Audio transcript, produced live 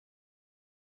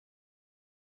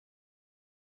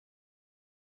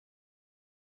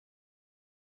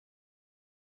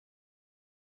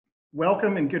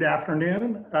Welcome and good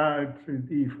afternoon to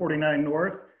the 49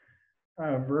 North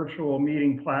virtual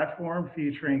meeting platform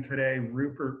featuring today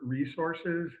Rupert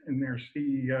Resources and their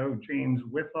CEO, James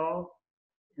Withall,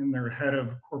 and their head of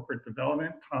corporate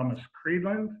development, Thomas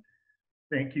Creedland.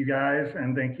 Thank you guys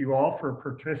and thank you all for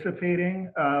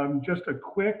participating. Just a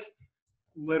quick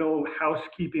little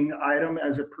housekeeping item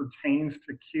as it pertains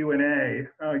to Q&A.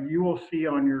 You will see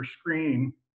on your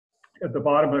screen, at the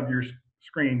bottom of your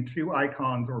screen, two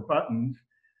icons or buttons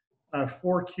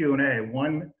for Q&A.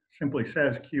 One simply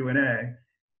says Q&A.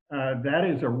 That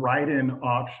is a write-in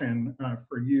option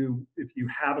for you if you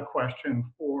have a question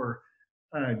for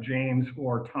James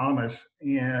or Thomas.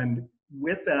 And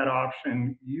with that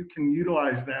option, you can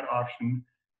utilize that option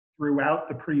throughout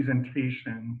the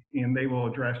presentation, and they will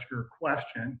address your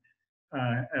question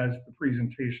as the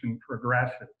presentation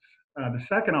progresses. The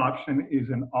second option is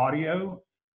an audio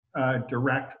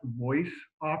direct voice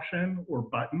option or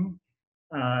button.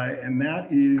 And that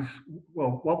is,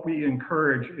 well, what we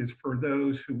encourage is for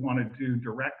those who want to do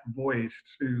direct voice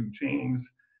to James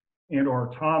and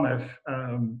or Thomas,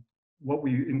 what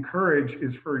we encourage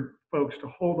is for folks to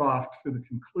hold off to the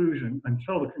conclusion,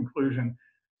 until the conclusion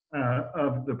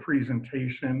of the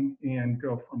presentation and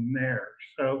go from there.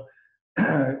 So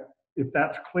if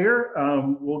that's clear,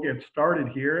 we'll get started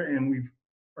here, and we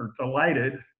are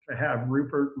delighted to have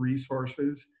Rupert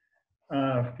Resources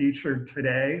featured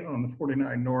today on the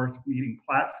 49 North meeting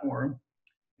platform.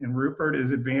 And Rupert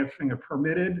is advancing a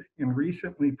permitted and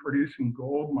recently producing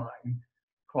gold mine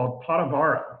called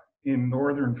Pahtavaara in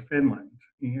northern Finland.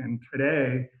 And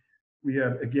today we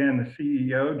have, again, the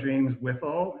CEO, James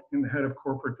Withall, and the head of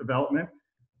corporate development,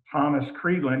 Thomas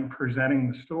Creedland,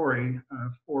 presenting the story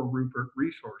for Rupert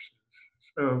Resources.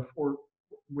 So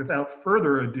without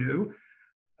further ado,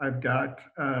 I've got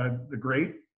the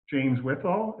great James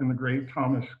Withall and the great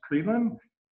Thomas Creedland.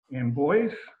 And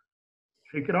boys,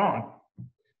 take it on.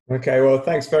 Okay, well,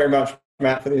 thanks very much,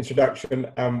 Matt, for the introduction.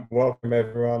 Welcome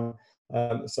everyone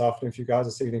this afternoon for you guys,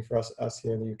 this evening for us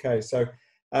here in the UK. So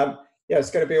yeah,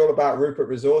 it's going to be all about Rupert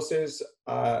Resources.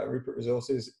 Rupert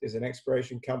Resources is an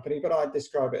exploration company, but I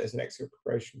describe it as an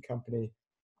exploration company,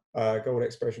 gold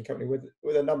exploration company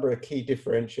with a number of key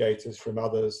differentiators from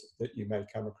others that you may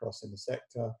come across in the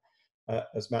sector.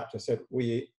 As Matt just said,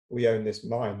 we own this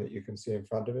mine that you can see in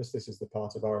front of us. This is the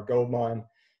Pahtavaara gold mine.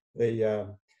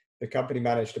 The company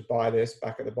managed to buy this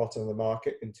back at the bottom of the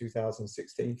market in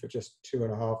 2016 for just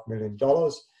 $2.5 million.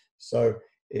 So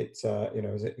it's you know,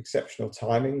 it was exceptional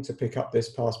timing to pick up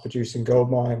this past producing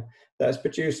gold mine that has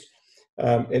produced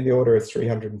in the order of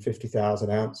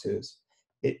 350,000 ounces.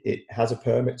 It has a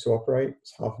permit to operate.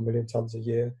 It's 500,000 tons a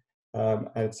year, and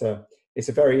it's a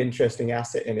very interesting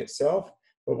asset in itself.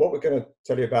 But what we're going to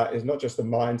tell you about is not just the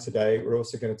mine today. We're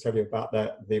also going to tell you about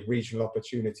the regional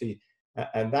opportunity,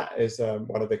 and that is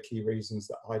one of the key reasons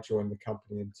that I joined the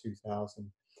company in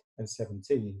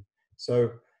 2017.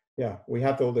 So yeah, we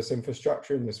have all this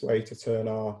infrastructure in this way to turn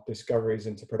our discoveries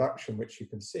into production, which you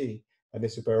can see. And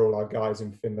this is where all our guys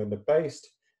in Finland are based.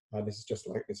 This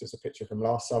is a picture from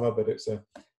last summer, but it's a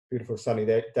beautiful sunny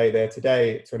day there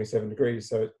today at 27 degrees,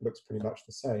 so it looks pretty much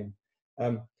the same.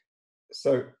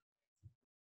 So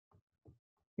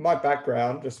my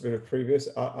background, just a bit of previous,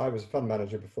 I was a fund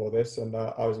manager before this, and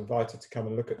I was invited to come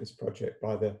and look at this project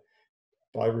by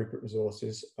Rupert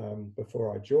Resources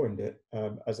before I joined it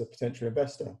as a potential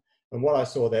investor. And what I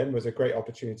saw then was a great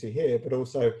opportunity here, but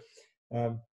also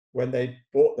when they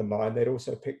bought the mine, they'd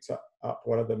also picked up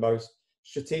one of the most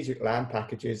strategic land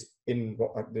packages in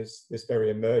this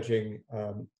very emerging,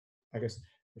 I guess,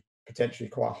 potentially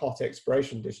quite hot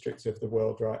exploration districts of the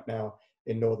world right now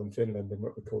in northern Finland, in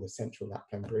what we call the central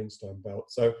Lapland Greenstone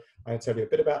belt. So I'm going to tell you a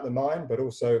bit about the mine, but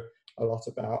also a lot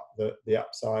about the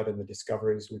upside and the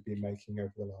discoveries we've been making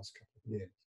over the last couple of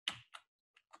years.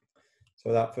 So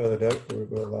without further ado, we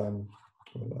will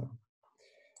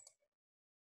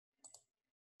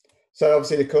so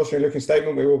obviously the cautionary looking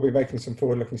statement, we will be making some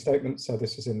forward-looking statements. So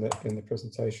this is in the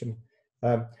presentation.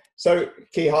 So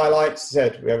key highlights,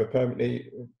 said we have a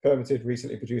permitted,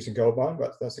 recently producing gold mine,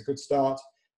 but that's a good start.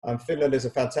 Finland is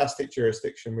a fantastic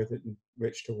jurisdiction with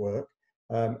which to work.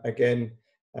 Again,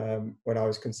 when I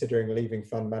was considering leaving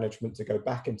fund management to go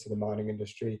back into the mining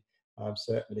industry,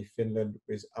 certainly Finland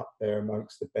is up there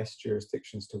amongst the best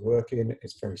jurisdictions to work in.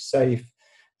 It's very safe,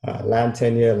 land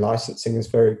tenure, licensing is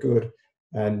very good,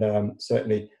 and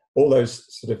certainly all those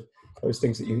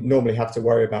things that you normally have to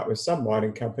worry about with some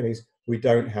mining companies, we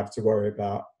don't have to worry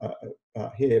about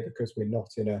here, because we're not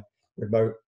in a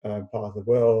remote part of the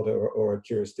world or a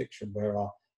jurisdiction where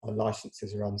our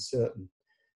licenses are uncertain.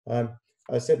 As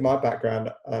I said, my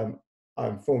background,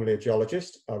 I'm formerly a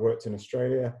geologist. I worked in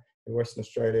Australia, in Western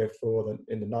Australia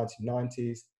in the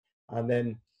 1990s. And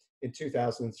then in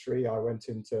 2003, I went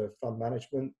into fund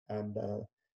management and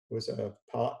was a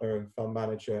partner and fund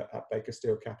manager at Baker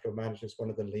Steel Capital Managers, one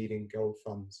of the leading gold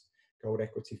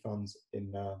equity funds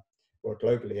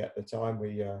globally at the time.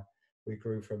 We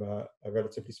grew from a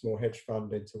relatively small hedge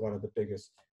fund into one of the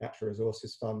biggest natural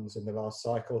resources funds in the last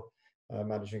cycle,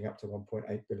 managing up to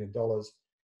 $1.8 billion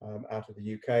out of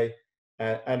the UK.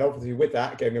 And obviously with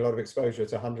that, it gave me a lot of exposure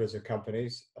to hundreds of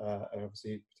companies and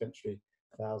obviously potentially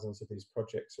thousands of these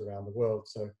projects around the world.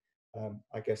 So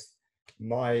I guess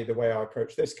the way I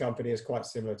approach this company is quite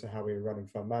similar to how we were running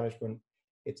fund management.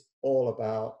 It's all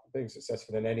about being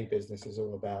successful in any business is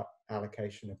all about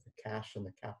allocation of the cash and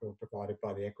the capital provided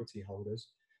by the equity holders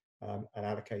and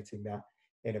allocating that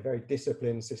in a very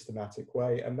disciplined, systematic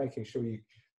way and making sure you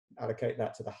allocate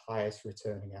that to the highest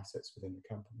returning assets within the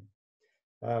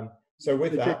company. So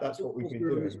with that, that's what we've been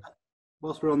doing.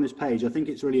 Whilst we're on this page, I think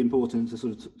it's really important to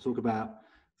sort of talk about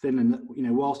Finland. You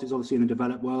know, whilst it's obviously in the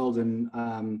developed world and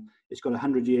it's got a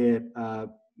 100-year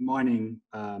mining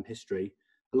history,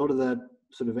 a lot of the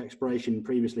sort of exploration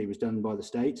previously was done by the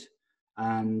state,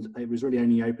 and it was really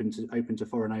only open to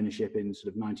foreign ownership in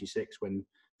sort of '96 when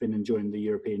Finland joined the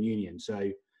European Union. So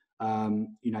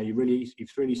you know, you've really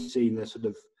seen the sort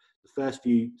of the first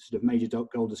few sort of major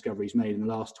gold discoveries made in the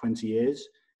last 20 years,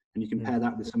 and you compare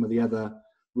that with some of the other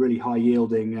really high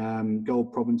yielding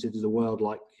gold provinces of the world,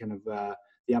 like kind of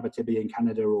the Abitibi in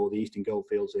Canada or the Eastern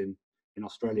Goldfields in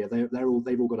Australia.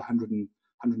 They've all got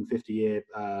 150-year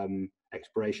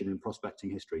exploration and prospecting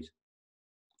histories.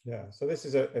 Yeah, so this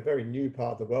is a very new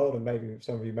part of the world, and maybe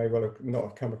some of you may well not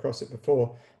have come across it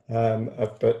before,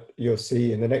 but you'll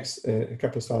see in the next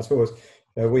couple of slides forward,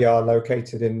 we are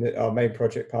located in our main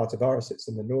project, Pahtavaara, sits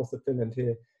in the north of Finland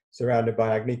here, surrounded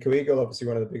by Agnico Eagle, obviously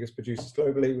one of the biggest producers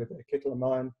globally with the Kittila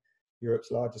mine, Europe's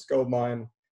largest gold mine.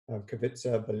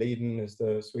 Kevitsa, Boliden is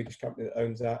the Swedish company that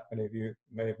owns that. Many of you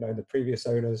may have known the previous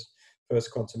owners,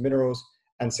 First Quantum Minerals,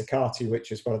 and Ikkari,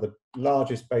 which is one of the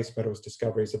largest base metals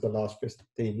discoveries of the last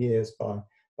 15 years by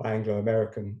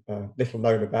Anglo-American, little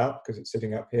known about because it's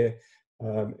sitting up here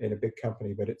in a big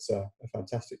company, but it's a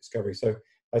fantastic discovery. So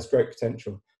that's great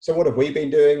potential. So what have we been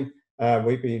doing?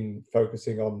 We've been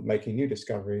focusing on making new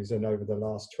discoveries, and over the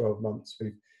last 12 months,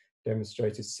 we've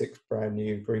demonstrated 6 brand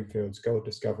new greenfields gold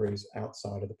discoveries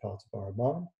outside of the Pahtavaara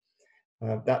mine.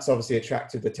 That's obviously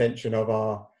attracted the attention of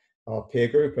our peer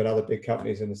group and other big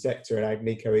companies in the sector, and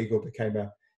Agnico Eagle became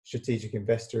a strategic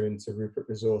investor into Rupert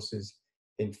Resources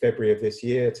in February of this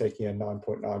year, taking a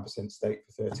 9.9% stake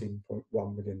for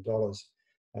 $13.1 million.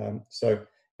 So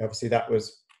obviously it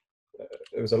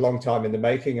was a long time in the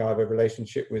making. I have a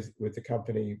relationship with the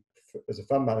company as a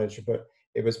fund manager, but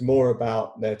it was more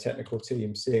about their technical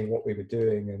team seeing what we were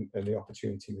doing and the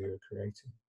opportunity we were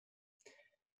creating.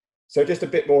 So just a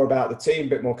bit more about the team, a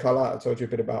bit more colour. I told you a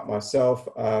bit about myself.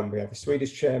 We have a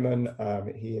Swedish chairman.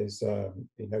 He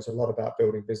knows a lot about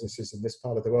building businesses in this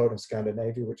part of the world, in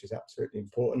Scandinavia, which is absolutely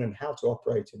important, and how to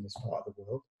operate in this part of the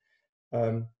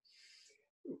world.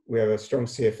 We have a strong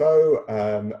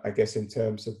CFO, I guess, in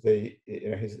terms of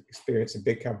his experience in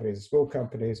big companies and small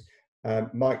companies.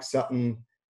 Mike Sutton.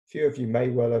 Few of you may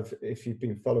well have, if you've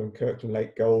been following Kirkland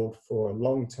Lake Gold for a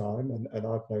long time, and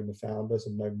I've known the founders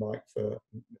and known Mike for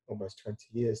almost 20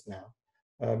 years now.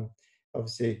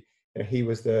 Obviously, he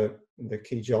was the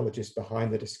key geologist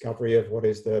behind the discovery of what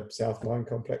is the South Mine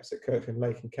Complex at Kirkland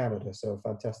Lake in Canada. So a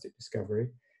fantastic discovery,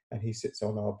 and he sits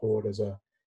on our board as a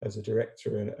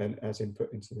director and as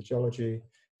input into the geology.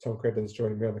 Tom Credden's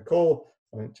joining me on the call.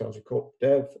 I'm in charge of corp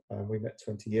dev. We met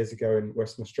 20 years ago in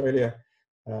Western Australia.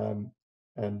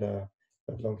 And a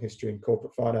long history in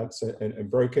corporate finance and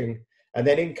broking. And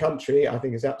then in country, I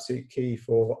think is absolutely key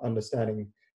for understanding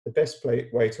the best way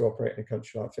to operate in a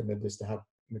country like Finland is to have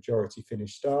majority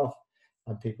Finnish staff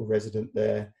and people resident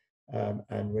there.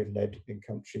 And we're led in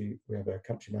country. We have a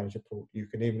country manager, Paul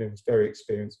Buchanan, even who's very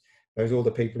experienced, knows all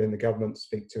the people in the government to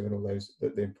speak to and all those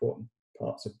the important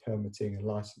parts of permitting and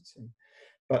licensing.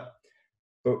 But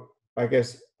I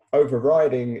guess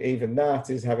overriding even that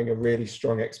is having a really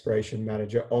strong exploration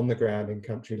manager on the ground in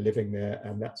country living there,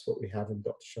 and that's what we have in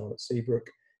Dr. Charlotte Seabrook.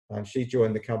 She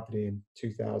joined the company in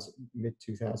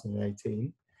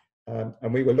mid-2018,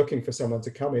 and we were looking for someone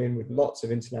to come in with lots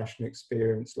of international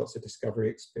experience, lots of discovery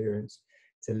experience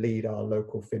to lead our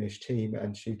local Finnish team,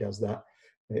 and she does that,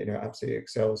 absolutely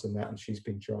excels in that, and she's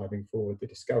been driving forward the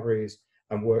discoveries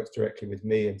and works directly with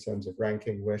me in terms of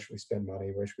ranking, where should we spend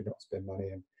money, where should we not spend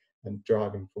money, and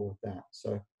driving forward that.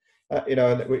 So,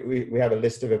 and we have a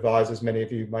list of advisors. Many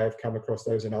of you may have come across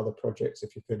those in other projects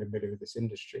if you're familiar with this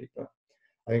industry. But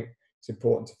think it's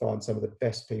important to find some of the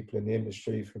best people in the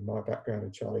industry, from my background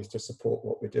and Charlie's, to support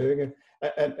what we're doing,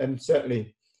 and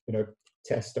certainly, you know,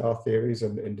 test our theories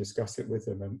and discuss it with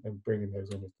them, and bringing those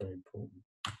in is very important.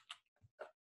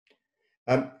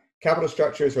 Capital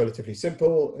structure is relatively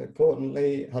simple.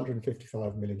 Importantly,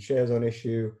 155 million shares on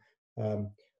issue.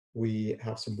 We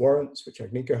have some warrants, which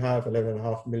Agnico have,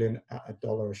 11.5 million at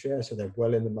 $1 a share, so they're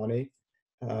well in the money.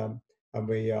 And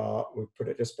we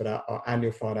put out our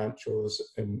annual financials,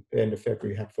 and at the end of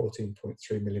February had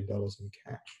 $14.3 million in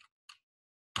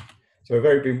cash. So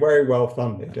we've been very well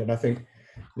funded, and I think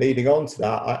leading on to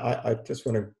that, I just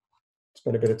want to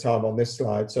spend a bit of time on this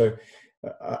slide. So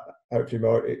hopefully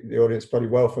the audience is probably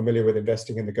well familiar with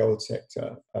investing in the gold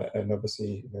sector, and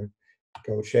obviously, you know,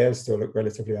 gold shares still look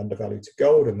relatively undervalued to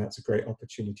gold, and that's a great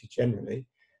opportunity generally.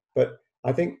 But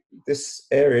I think this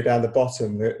area down the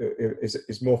bottom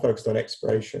is more focused on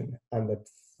exploration. And the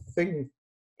thing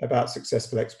about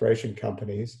successful exploration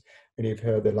companies, and you've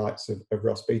heard the likes of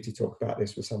Ross Beatty talk about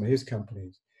this with some of his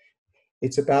companies,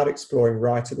 it's about exploring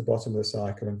right at the bottom of the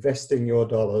cycle, investing your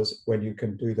dollars when you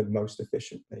can do them most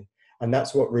efficiently. And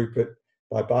that's what Rupert,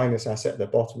 by buying this asset at the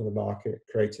bottom of the market,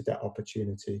 created that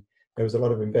opportunity. There was a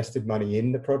lot of invested money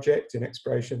in the project, in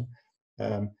exploration,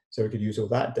 so we could use all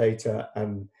that data,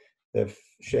 and the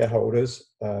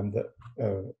shareholders that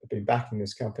have been backing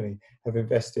this company have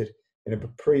invested, in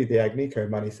pre the Agnico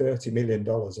money, $30 million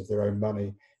of their own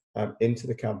money into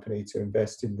the company to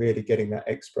invest in really getting that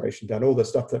exploration done. All the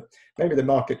stuff that maybe the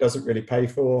market doesn't really pay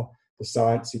for, the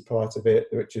sciencey part of it,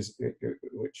 which is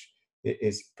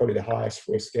probably the highest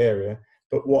risk area.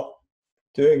 But what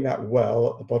doing that well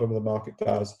at the bottom of the market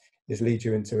does is lead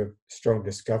you into a strong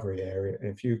discovery area.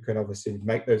 And if you can obviously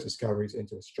make those discoveries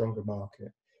into a stronger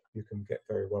market, you can get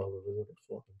very well rewarded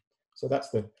for them. So that's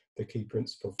the key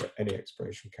principle for any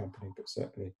exploration company, but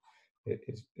certainly it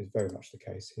is very much the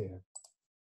case here.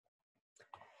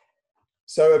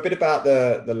 So a bit about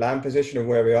the land position and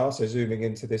where we are. So zooming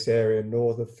into this area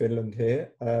north of Finland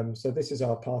here. So this is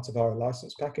our Pahtavaara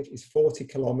license package. It's 40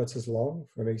 kilometers long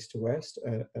from east to west,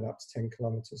 and up to 10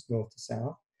 kilometers north to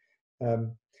south.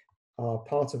 Our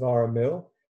Pahtavaara mill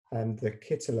and the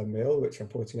Kittila mill, which I'm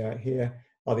pointing out here,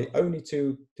 are the only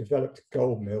two developed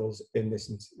gold mills in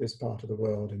this part of the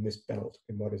world, in this belt,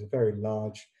 in what is a very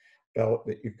large belt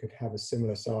that you could have a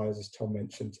similar size, as Tom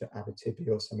mentioned, to Abitibi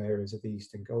or some areas of the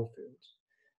Eastern Goldfields.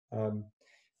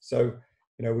 So,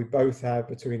 you know, we both have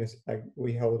between us,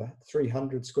 we hold a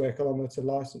 300 square kilometer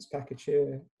license package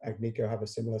here. Agnico have a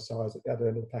similar size at the other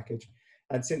end of the package.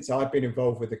 And since I've been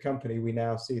involved with the company, we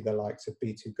now see the likes of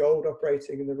B2 Gold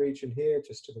operating in the region here,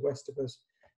 just to the west of us.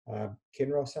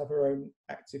 Kinross have their own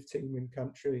active team in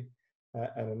country,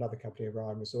 and another company,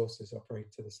 Rupert Resources,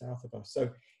 operate to the south of us. So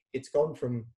it's gone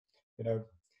from, you know,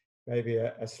 maybe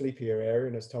a sleepier area,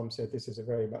 and as Tom said, this is a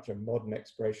very much a modern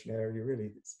exploration area.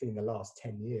 Really, it's been the last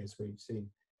 10 years we've seen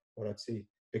what I'd see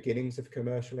beginnings of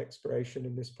commercial exploration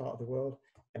in this part of the world,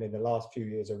 and in the last few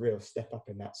years a real step up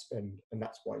in that spend, and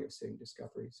that's why you're seeing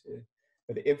discoveries here.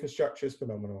 But the infrastructure is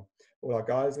phenomenal. All our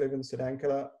guys live in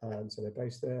Sodankala, and so they're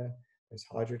based there. There's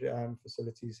hydro dam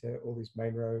facilities here, all these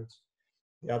main roads.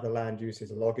 The other land use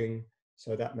is logging,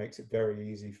 so that makes it very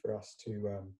easy for us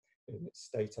to, it's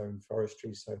state-owned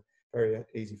forestry, so very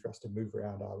easy for us to move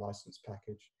around our license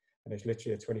package. And it's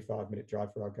literally a 25-minute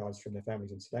drive for our guys from their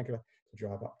families in Sodankala to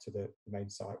drive up to the main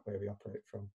site where we operate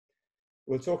from.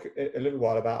 We'll talk a little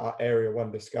while about our Area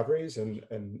 1 discoveries and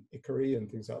Ikkari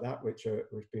and things like that, which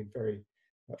have been very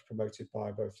much promoted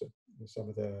by both some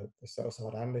of the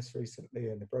sell-side analysts recently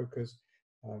and the brokers.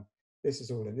 This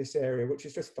is all in this area, which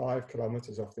is just 5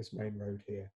 kilometers off this main road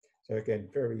here. So again,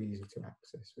 very easy to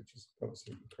access, which is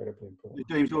obviously incredibly important.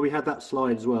 James, well, we had that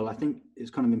slide as well. I think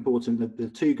it's kind of important that the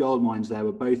two gold mines there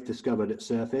were both discovered at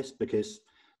surface, because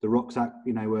the rocks,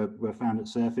 you know, were found at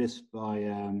surface by,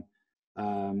 you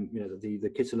know, the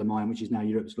Kittila mine, which is now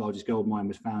Europe's largest gold mine,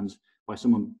 was found by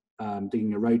someone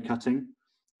digging a road cutting.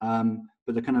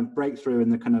 But the kind of breakthrough in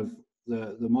the kind of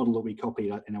the model that we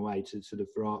copied in a way to sort of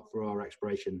for our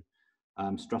exploration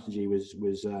strategy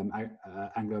was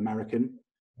Anglo-American,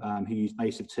 who used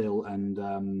base of till and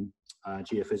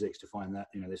geophysics to find that,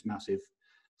 you know, this massive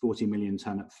 40 million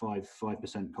ton at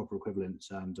 5% copper equivalent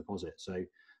deposit. So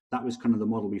that was kind of the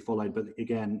model we followed. But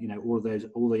again, you know, all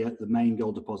the main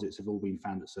gold deposits have all been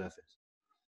found at surface.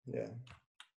 Yeah.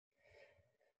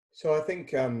 So I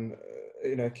think,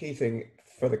 you know, a key thing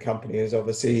for the company is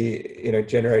obviously, you know,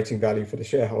 generating value for the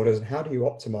shareholders. And how do you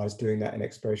optimize doing that in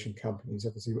exploration companies?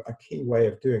 Obviously, a key way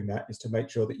of doing that is to make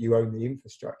sure that you own the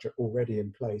infrastructure already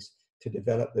in place to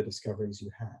develop the discoveries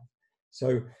you have. So,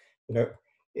 you know,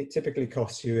 it typically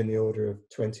costs you in the order of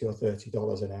 $20 or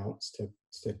 $30 an ounce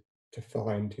to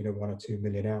find, 1 or 2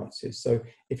 million ounces. So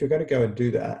if you're going to go and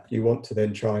do that, you want to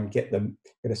then try and get them,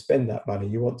 you're going to spend that money,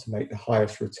 you want to make the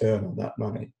highest return on that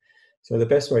money. So the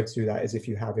best way to do that is if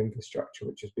you have infrastructure,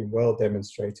 which has been well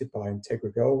demonstrated by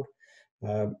Integra Gold,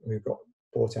 who got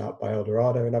bought out by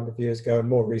Eldorado a number of years ago, and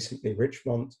more recently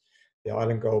Richmont, the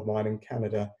Island Gold Mine in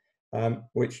Canada,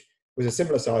 which was a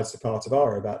similar size to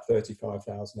Pahtavaara, about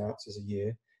 35,000 ounces a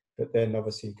year, but then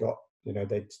obviously got,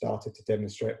 they'd started to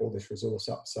demonstrate all this resource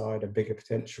upside and bigger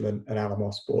potential, and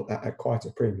Alamos bought that at quite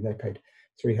a premium. They paid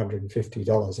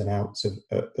 $350 an ounce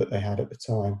that they had at the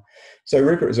time. So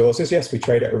Rupert Resources, yes, we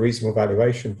trade at a reasonable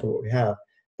valuation for what we have,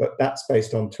 but that's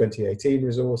based on 2018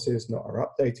 resources, not our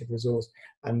updated resource,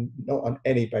 and not on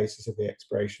any basis of the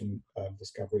exploration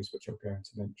discoveries, which I'm going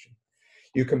to mention.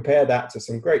 You compare that to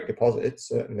some great deposits,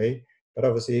 certainly, but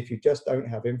obviously if you just don't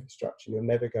have infrastructure, you're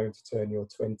never going to turn your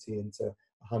 20 into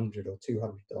 $100 or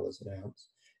 $200 an ounce.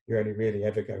 You're only really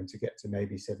ever going to get to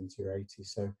maybe 70 or 80.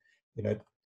 So,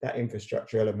 that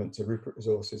infrastructure element to Rupert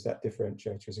Resources, that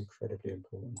differentiator, is incredibly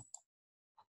important.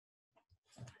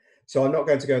 So I'm not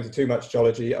going to go into too much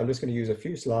geology. I'm just going to use a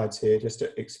few slides here just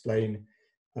to explain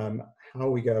how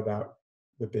we go about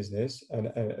the business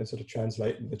and sort of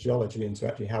translate the geology into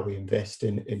actually how we invest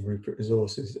in Rupert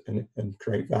Resources and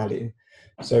create value.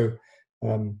 So,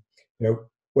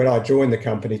 when I joined the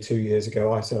company 2 years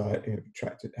ago, I said I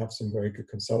have some very good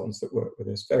consultants that work with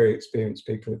us, very experienced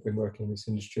people who've been working in this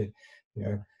industry,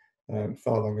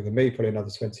 far longer than me, probably another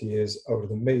 20 years older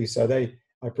than me. So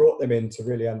I brought them in to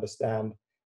really understand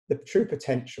the true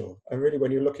potential. And really,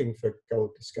 when you're looking for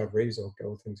gold discoveries or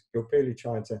gold things, you're really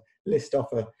trying to list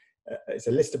off it's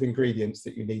a list of ingredients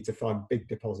that you need to find big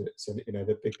deposits. And and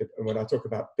when I talk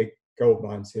about big gold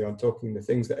mines here, I'm talking the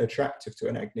things that are attractive to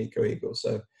an Agnico Eagle.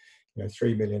 So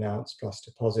 3 million ounce plus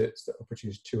deposits that will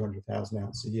produce 200,000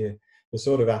 ounces a year, the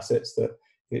sort of assets that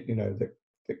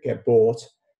that get bought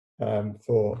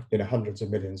for hundreds of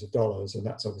millions of dollars, and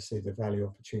that's obviously the value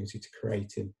opportunity to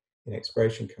create in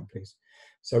exploration companies.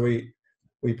 So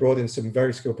we brought in some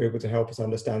very skilled people to help us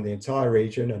understand the entire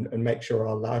region and make sure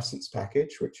our license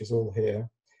package, which is all here,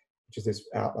 which is this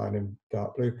outline in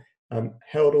dark blue,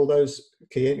 held all those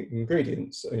key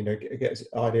ingredients. Get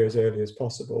an idea as early as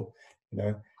possible.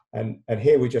 And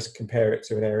here we just compare it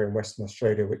to an area in Western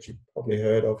Australia, which you've probably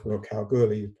heard of, or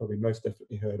Kalgoorlie, you've probably most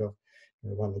definitely heard of,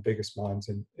 one of the biggest mines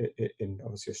in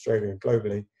obviously Australia and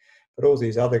globally. But all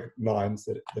these other mines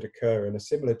that occur in a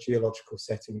similar geological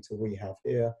setting to we have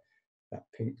here. That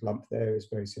pink lump there is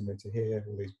very similar to here,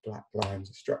 all these black lines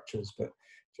of structures, but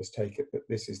just take it that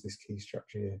this is this key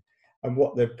structure here. And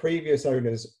what the previous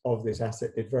owners of this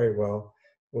asset did very well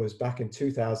was back in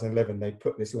 2011, they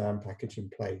put this land package in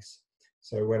place.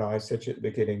 So when I said at the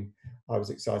beginning, I was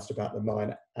excited about the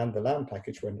mine and the land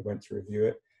package when I went to review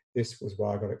it, this was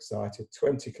why I got excited.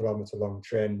 20-kilometre long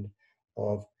trend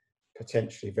of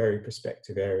potentially very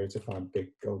prospective area to find big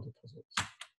gold deposits.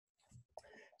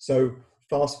 So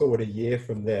fast forward a year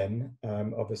from then,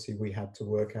 obviously we had to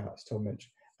work out, as Tom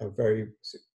mentioned, a very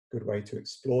good way to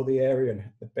explore the area and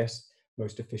the best,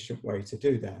 most efficient way to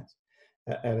do that.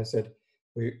 And I said,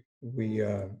 we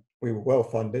were well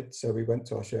funded, so we went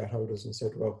to our shareholders and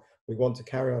said, well, we want to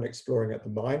carry on exploring at the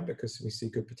mine because we see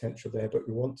good potential there, but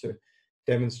we want to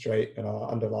demonstrate, and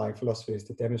our underlying philosophy is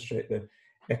to demonstrate the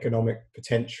economic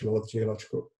potential or the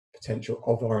geological potential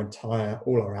of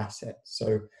all our assets.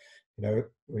 So,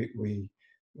 we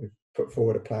put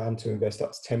forward a plan to invest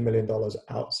up to $10 million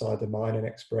outside the mine in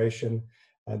exploration,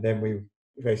 and then we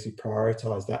basically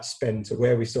prioritize that spend to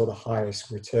where we saw the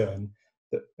highest return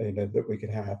that that we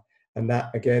could have. And that,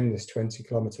 again, this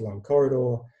 20-kilometre long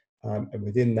corridor, and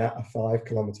within that, a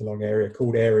 5-kilometre long area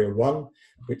called Area 1,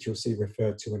 which you'll see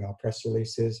referred to in our press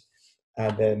releases.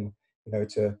 And then,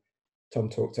 Tom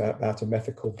talked about a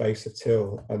method called base of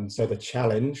till. And so the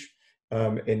challenge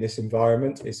in this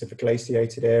environment is a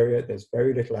glaciated area. There's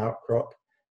very little outcrop.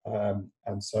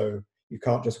 And so you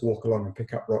can't just walk along and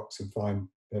pick up rocks and find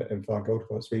gold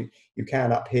deposits. You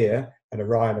can up here, and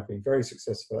Orion have been very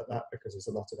successful at that because there's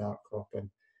a lot of outcrop and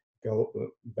gold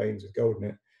veins with gold in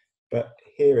it. But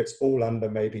here it's all under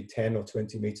maybe 10 or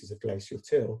 20 meters of glacial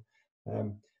till.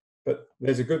 But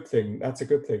there's a good thing. That's a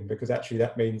good thing because actually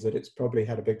that means that it's probably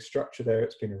had a big structure there.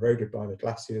 It's been eroded by the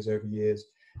glaciers over years.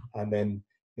 And then,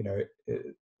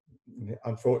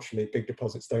 unfortunately, big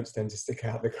deposits don't tend to stick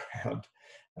out the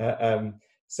ground.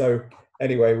 So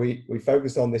anyway, we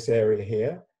focused on this area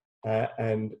here,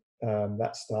 and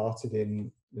that started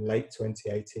in late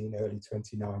 2018, early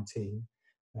 2019,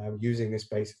 using this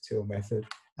base of till method.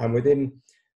 And within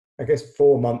I guess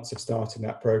 4 months of starting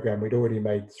that program, we'd already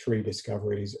made 3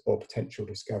 discoveries or potential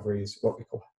discoveries, what we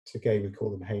call, today we call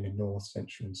them Hainer North,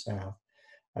 Central and South.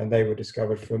 And they were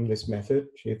discovered from this method,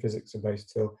 geophysics and base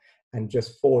till, and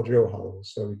just 4 drill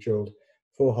holes. So we drilled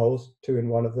 4 holes, 2 in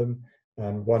one of them,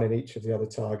 and 1 in each of the other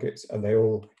targets, and they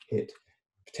all hit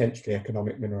potentially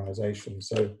economic mineralization.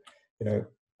 So, you know,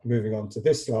 moving on to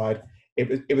this slide,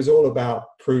 it was all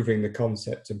about proving the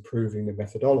concept and proving the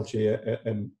methodology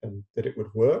and that it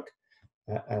would work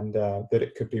and that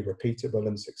it could be repeatable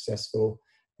and successful.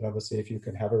 And obviously, if you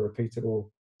can have a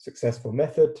repeatable, successful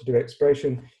method to do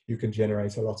exploration, you can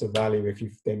generate a lot of value if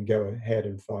you then go ahead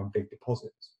and find big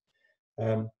deposits.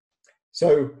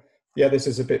 So, yeah, this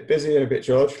is a bit busy and a bit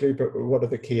geologically, but what are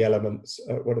the key elements?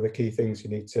 What are the key things you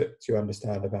need to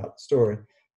understand about the story?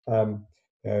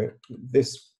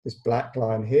 This black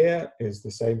line here is the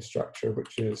same structure,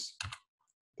 which is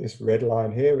this red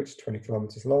line here, which is 20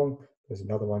 kilometers long. There's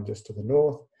another one just to the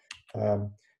north.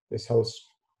 This whole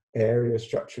area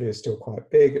structurally is still quite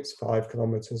big. It's 5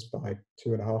 kilometers by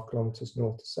 2.5 kilometers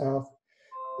north to south.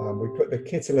 We put the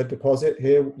Kittila deposit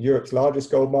here, Europe's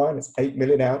largest gold mine. It's 8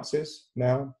 million ounces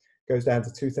now, goes down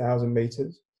to 2,000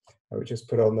 meters. We just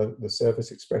put on the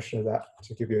surface expression of that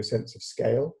to give you a sense of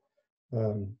scale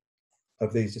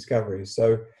of these discoveries.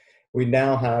 So we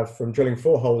now have, from drilling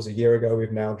 4 holes a year ago,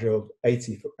 we've now drilled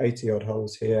 80 odd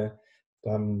holes here,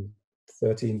 done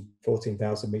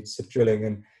 14,000 meters of drilling,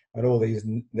 and all these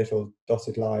little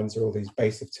dotted lines are all these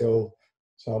base of till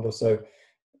samples. So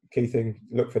key thing,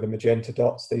 look for the magenta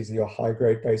dots. These are your high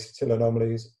grade base of till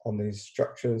anomalies on these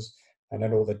structures. And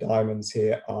then all the diamonds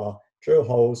here are drill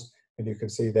holes, and you can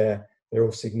see they're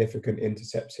all significant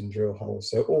intercepts in drill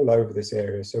holes. So all over this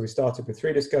area. So we started with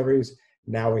 3 discoveries.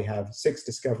 Now we have 6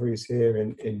 discoveries here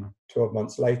in 12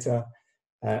 months later.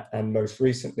 And most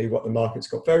recently, what the market's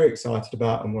got very excited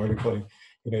about, and we're putting,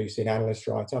 you know, you've seen analysts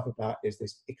write up about, is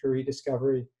this Ikkari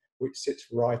discovery, which sits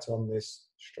right on this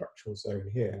structural zone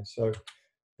here. So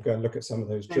we'll go and look at some of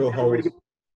those drill holes.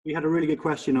 We had a really good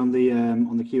question on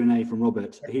the Q&A from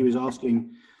Robert. He was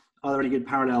asking, are there any good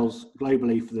parallels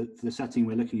globally for the setting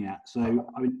we're looking at? So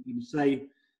I would say,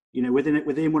 you know,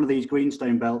 within one of these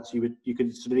greenstone belts, you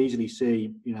could sort of easily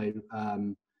see, you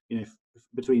know,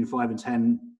 between 5 and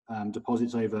 10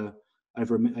 deposits over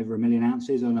a million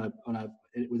ounces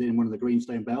within one of the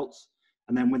greenstone belts.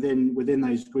 And then within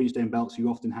those greenstone belts, you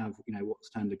often have, you know, what's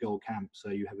termed a gold camp. So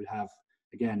you'd have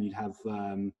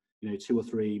you know, 2 or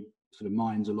 3 sort of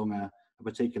mines along a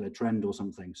particular trend or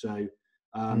something. So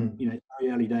you know,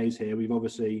 very early days here. We've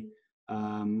obviously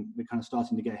we're kind of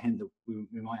starting to get a hint that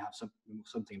we might have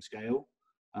something in scale.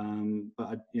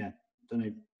 But yeah, don't know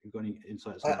if you've got any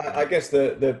insights. I guess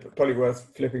they're probably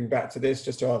worth flipping back to this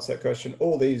just to answer that question.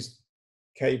 All these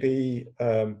KB,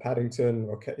 Paddington,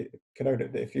 or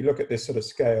Kenona, if you look at this sort of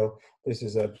scale, this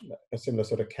is a similar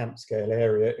sort of camp scale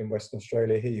area in Western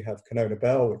Australia. Here you have Kenona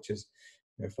Bell, which is,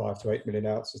 you know, 5 to 8 million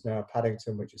ounces now.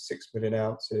 Paddington, which is 6 million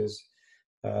ounces.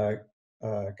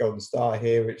 Golden Star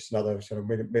here, which is another sort of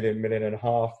million and a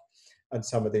half, and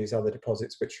some of these other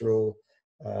deposits, which are all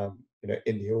you know,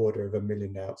 in the order of 1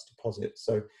 million ounce deposits.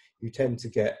 So you tend to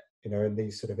get, you know, in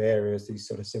these sort of areas, these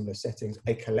sort of similar settings,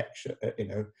 a collection,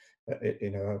 a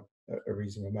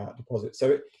reasonable amount of deposits.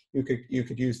 So you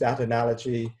could use that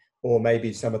analogy, or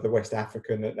maybe some of the West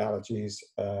African analogies.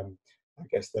 I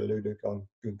guess the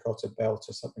Lulu-Gonkota belt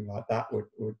or something like that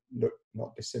would look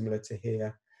not dissimilar to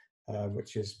here,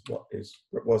 which is what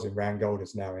was in Randgold,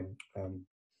 is now in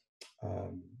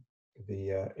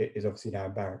it is obviously now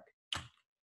in Barrick.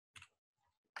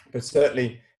 But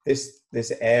certainly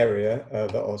this area,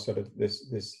 or sort of this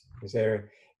area,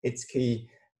 it's key.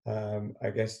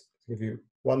 I guess to give you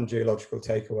one geological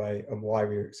takeaway and why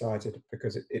we were excited,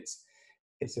 because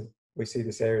we see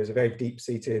this area as a very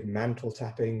deep-seated mantle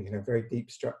tapping, you know, very deep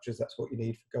structures. That's what you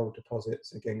need for gold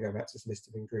deposits. Again, going back to this list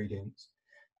of ingredients.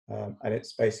 And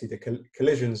it's basically the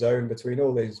collision zone between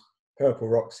all these purple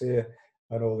rocks here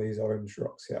and all these orange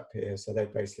rocks up here. So they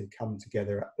basically come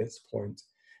together at this point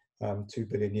 2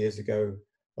 billion years ago.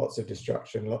 Lots of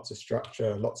destruction, lots of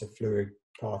structure, lots of fluid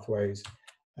pathways,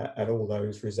 and all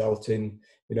those result in,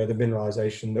 you know, the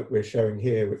mineralization that we're showing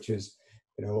here, which is,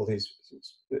 you know, all these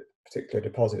particular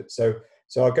deposits. So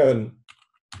I'll go and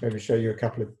maybe show you a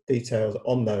couple of details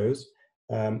on those.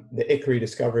 The Ikkari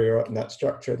discovery are in that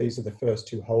structure. These are the first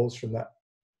 2 holes from that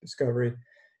discovery.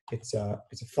 It's a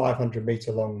 500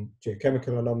 meter long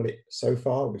geochemical anomaly so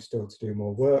far. We've still to do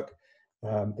more work.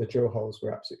 The drill holes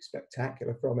were absolutely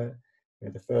spectacular from it. You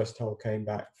know, the first hole came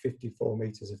back 54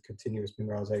 meters of continuous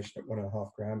mineralization at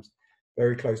 1.5 grams,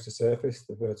 very close to surface.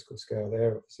 The vertical scale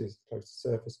there obviously is close to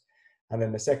surface. And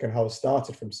then the second hole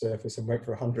started from surface and went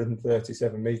for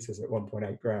 137 meters at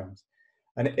 1.8 grams.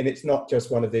 And it's not just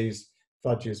one of these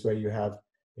fudges where you have,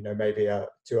 you know, maybe a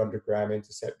 200 gram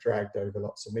intercept dragged over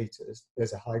lots of meters.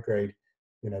 There's a high grade,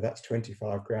 you know, that's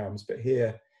 25 grams. But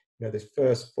here, you know, this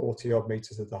first 40 odd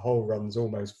meters of the hole runs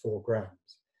almost 4 grams,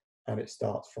 and it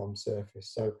starts from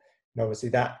surface. So, and obviously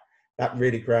that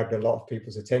really grabbed a lot of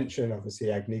people's attention. Obviously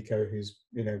Agnico, who's,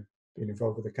 you know, been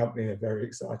involved with the company, are very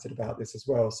excited about this as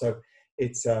well. So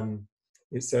it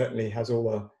certainly has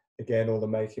all the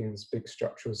makings, big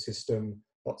structural system,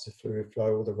 lots of fluid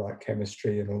flow, all the right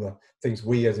chemistry, and all the things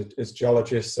we as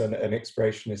geologists and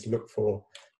explorationists look for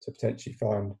to potentially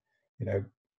find, you know,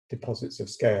 deposits of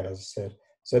scale, as I said.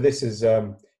 So this is,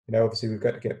 you know, obviously we've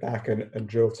got to get back and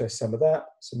drill test some of that,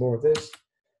 some more of this.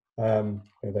 You know,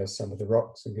 there's some of the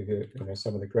rocks, and give you, you know,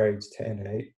 some of the grades, 10 and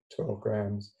 8, 12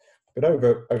 grams, but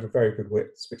over very good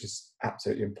widths, which is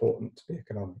absolutely important to be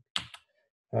economic.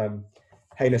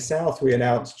 Haina South, we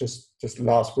announced just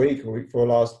last week or week before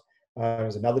last,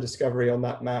 there's another discovery on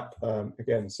that map.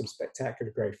 Again, some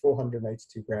spectacular grade,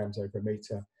 482 grams over a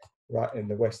meter, right in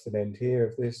the western end here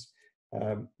of this.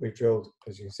 We've drilled,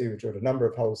 as you can see, we've drilled a number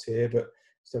of holes here, but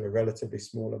still a relatively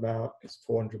small amount. It's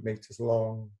 400 meters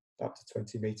long, up to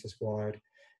 20 meters wide.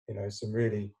 You know, some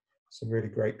really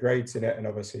great grades in it, and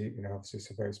obviously, you know, obviously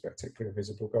some very spectacular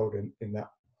visible gold in that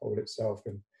hole itself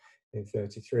in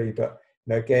 33. But,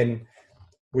 you know, again,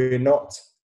 we're not.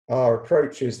 Our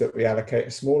approach is that we allocate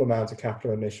a small amount of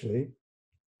capital initially,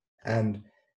 and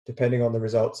depending on the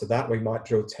results of that, we might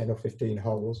drill 10 or 15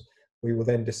 holes. We will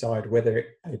then decide whether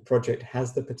a project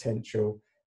has the potential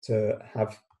to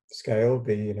have scale,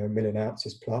 be, you know, 1 million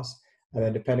ounces plus, and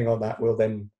then depending on that, we'll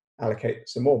then allocate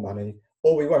some more money,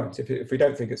 or we won't. If we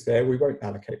don't think it's there, we won't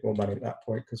allocate more money at that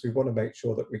point, because we want to make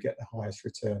sure that we get the highest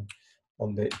return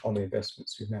on the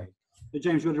investments we make. So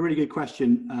James, we've got a really good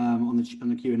question on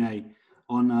the Q&A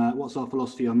on what's our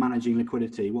philosophy on managing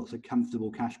liquidity? What's a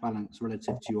comfortable cash balance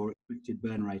relative to your expected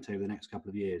burn rate over the next couple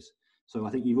of years? So I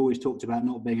think you've always talked about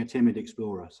not being a timid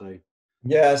explorer. So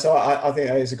yeah, so I think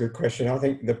that is a good question. I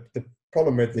think the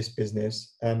problem with this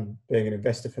business, being an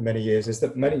investor for many years, is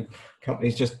that many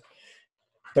companies just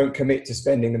don't commit to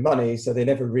spending the money, so they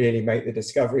never really make the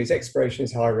discoveries. Exploration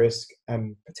is high risk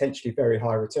and potentially very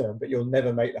high return, but you'll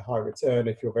never make the high return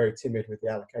if you're very timid with the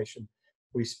allocation.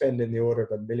 We spend in the order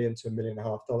of $1 million to $1.5 million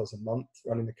a month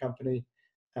running the company,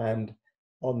 and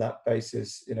on that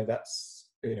basis, you know, that's,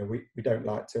 you know, we don't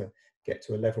like to get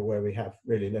to a level where we have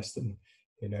really less than,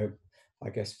 you know, I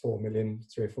guess 3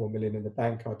 or 4 million in the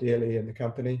bank, ideally, in the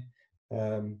company.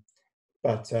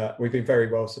 But we've been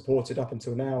very well supported up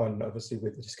until now, and obviously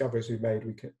with the discoveries we've made,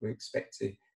 we expect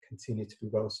to continue to be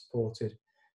well supported.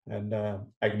 And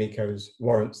Agnico's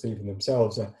warrants, even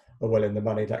themselves, are well in the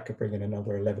money. That could bring in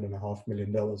another $11.5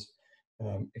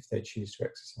 million if they choose to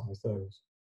exercise those.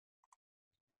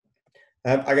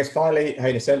 I guess finally,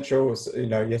 Haina Central is, you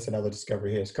know, yet another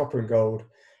discovery here. It's copper and gold,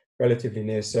 relatively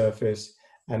near surface.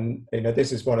 And, you know,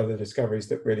 this is one of the discoveries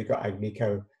that really got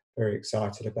Agnico very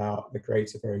excited about. The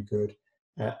grades are very good.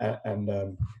 And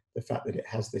the fact that it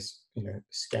has this, you know,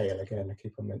 scale, again, I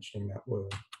keep on mentioning that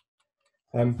word.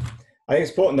 I think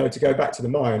it's important, though, to go back to the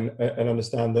mine and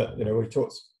understand that, you know, we've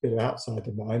talked a bit outside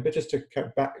the mine, but just to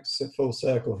go back full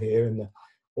circle here and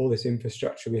all this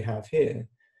infrastructure we have here,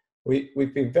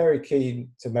 we've been very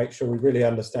keen to make sure we really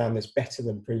understand this better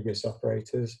than previous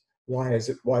operators. Why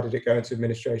did it go into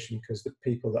administration? Because the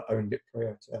people that owned it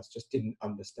prior to us just didn't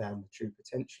understand the true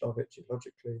potential of it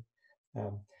geologically.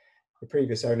 The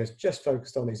previous owners just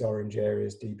focused on these orange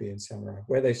areas, DB and Samurai,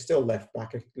 where they still left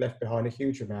behind a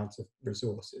huge amount of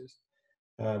resources.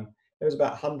 There was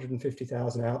about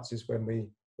 150,000 ounces when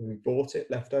we bought it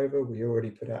left over. We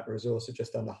already put out a resource of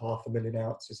just under 500,000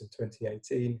 ounces in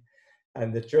 2018.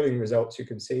 And the drilling results you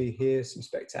can see here, some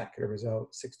spectacular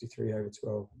results: 63 over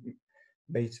 12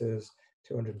 meters,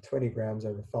 220 grams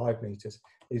over 5 meters.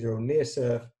 These are all near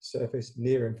surface,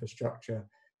 near infrastructure,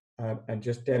 and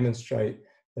just demonstrate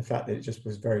the fact that it just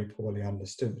was very poorly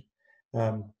understood.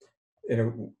 You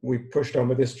know, we pushed on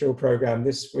with this drill program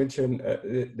this winter,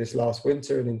 this last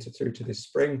winter, and through to this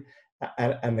spring.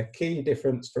 And the key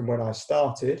difference from when I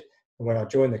started and when I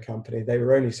joined the company, they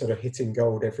were only sort of hitting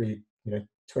gold every, you know,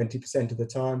 20% of the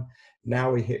time.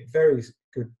 Now we hit very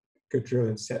good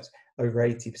drilling sets over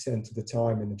 80% of the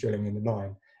time in the drilling in the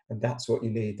mine, and that's what you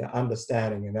need, that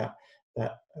understanding and that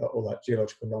all that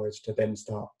geological knowledge to then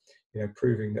start, you know,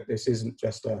 proving that this isn't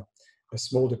just a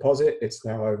small deposit. It's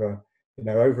now over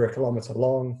 1 kilometer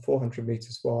long, 400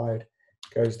 meters wide,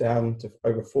 goes down to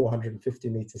over 450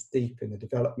 meters deep in the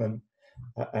development.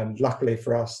 And luckily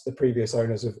for us, the previous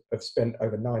owners have spent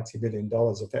over $90 million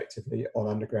effectively on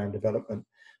underground development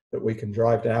that we can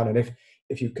drive down. And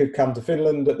if you could come to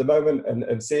Finland at the moment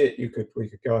and see it, we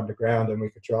could go underground and we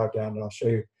could drive down, and I'll show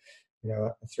you,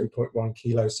 a 3.1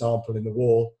 kilo sample in the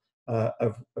wall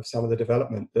of some of the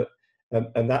development that,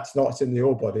 and that's not in the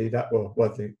ore body.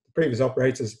 The previous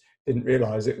operators didn't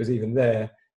realize it was even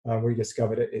there. We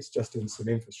discovered it. It's just in some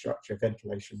infrastructure,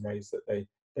 ventilation rays that they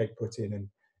put in, and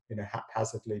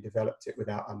haphazardly developed it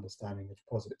without understanding the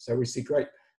deposit. So we see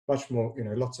much more,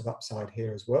 lots of upside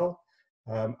here as well.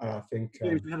 And I think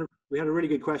James, we had a really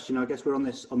good question. I guess we're on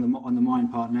the mine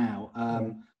part now.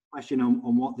 Question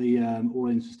on what the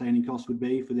all-in sustaining cost would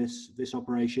be for this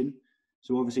operation.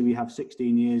 So obviously we have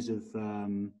 16 years of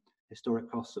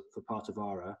historic costs for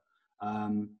Pahtavaara.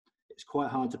 It's quite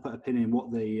hard to put a pin in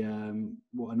what an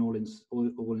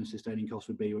all-in sustaining cost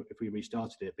would be if we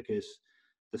restarted it, because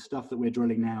the stuff that we're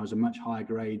drilling now is a much higher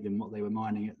grade than what they were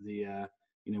mining at the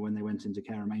when they went into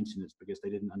care and maintenance, because they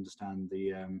didn't understand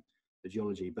the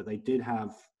geology. But they did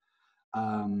have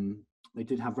very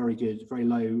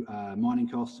low mining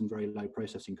costs and very low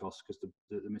processing costs, because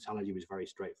the metallurgy was very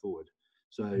straightforward.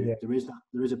 So yeah, there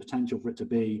is a potential for it to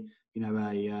be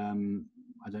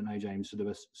I don't know, James, sort of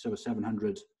a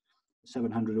 700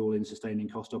 all-in sustaining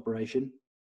cost operation.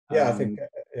 Yeah, I think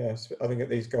yes. I think at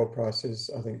these gold prices,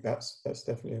 I think that's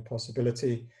definitely a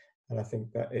possibility, and I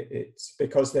think that it's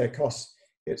because their costs.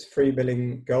 It's free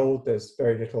milling gold. There's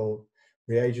very little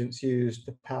reagents used.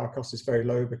 The power cost is very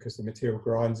low because the material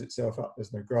grinds itself up.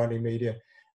 There's no grinding media,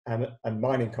 and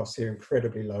mining costs here are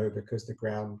incredibly low because the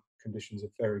ground conditions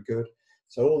are very good.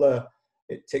 So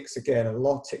it ticks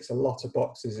a lot of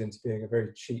boxes into being a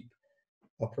very cheap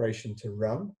operation to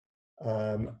run.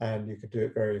 And you could do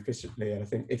it very efficiently. And I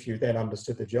think if you then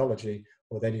understood the geology,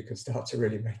 well, then you can start to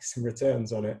really make some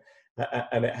returns on it.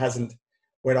 And it hasn't.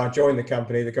 When I joined the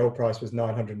company, the gold price was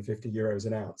 950 euros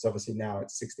an ounce. Obviously now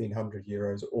it's 1,600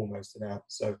 euros almost an ounce.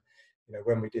 So,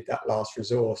 when we did that last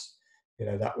resource,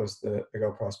 that was the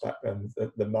gold price back then.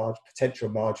 The potential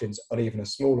margins on even a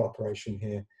small operation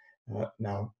here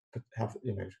now have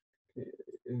do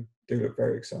look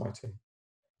very exciting.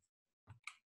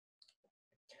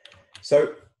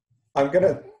 So I'm going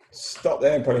to stop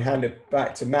there and probably hand it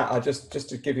back to Matt. Just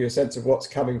to give you a sense of what's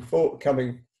coming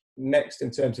next in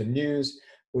terms of news.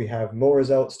 We have more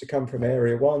results to come from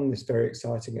Area 1, this very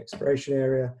exciting exploration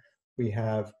area. We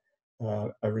have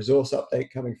a resource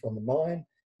update coming from the mine,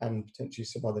 and potentially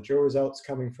some other drill results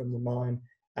coming from the mine.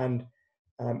 And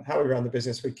how we run the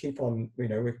business, we keep on,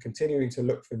 we're continuing to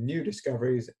look for new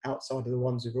discoveries outside of the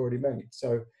ones we've already made.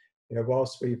 So,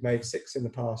 whilst we've made 6 in the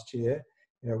past year,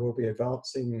 we'll be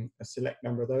advancing a select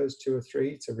number of those, 2 or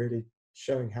 3, to really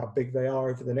showing how big they are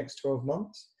over the next 12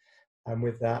 months. And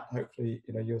with that, hopefully,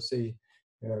 you'll see,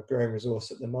 growing resource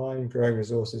at the mine, growing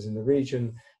resources in the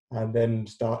region, and then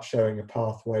start showing a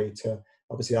pathway to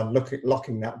obviously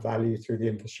unlocking that value through the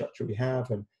infrastructure we have,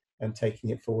 and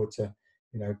taking it forward to,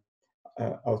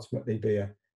 ultimately be a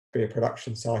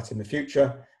production site in the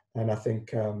future. And I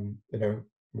think,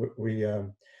 we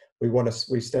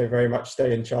very much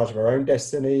stay in charge of our own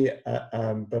destiny.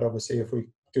 But obviously, if we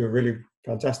do a really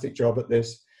fantastic job at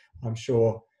this, I'm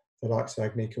sure the likes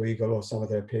of Agnico Eagle or some of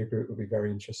their peer group will be very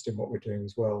interested in what we're doing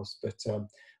as well. But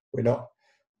we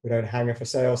don't hang a for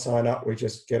sale sign up. We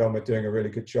just get on with doing a really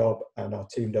good job, and our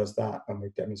team does that, and we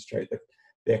demonstrate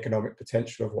the economic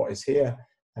potential of what is here,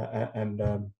 and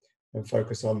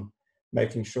focus on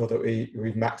making sure that we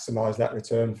maximise that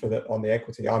return on the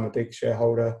equity. I'm a big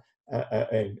shareholder.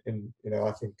 I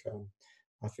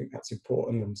think that's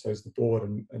important, and so is the board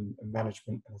and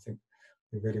management. And I think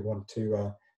we really want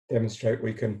to demonstrate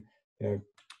we can,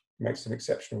 make some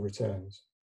exceptional returns.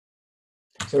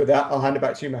 So with that, I'll hand it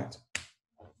back to you, Matt.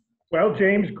 Well,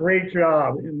 James, great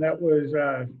job, and that was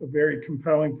a very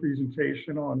compelling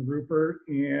presentation on Rupert.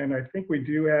 And I think we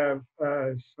do have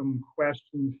some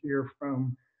questions here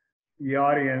from the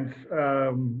audience.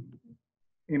 And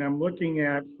I'm looking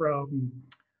at from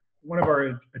one of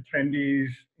our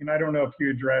attendees, and I don't know if you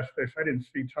addressed this. I didn't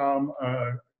see Tom.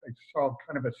 I saw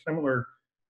kind of a similar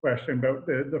question about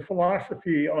the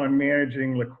philosophy on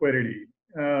managing liquidity.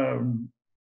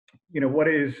 What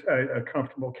is a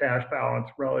comfortable cash balance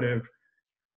relative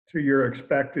to your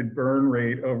expected burn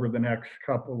rate over the next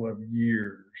couple of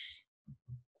years?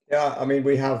 Yeah, I mean,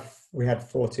 we had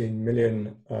 $14.3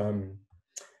 million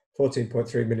at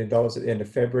the end of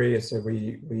February, so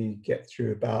we get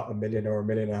through about $1 million or $1.5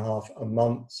 million a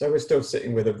month. So we're still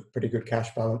sitting with a pretty good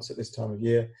cash balance at this time of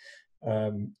year,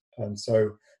 and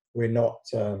so we're not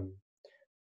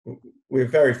we're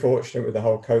very fortunate with the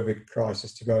whole COVID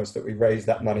crisis, to be honest, that we raised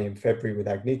that money in February with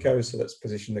Agnico, so that's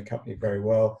positioned the company very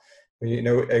well. But, you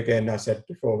know, again, I said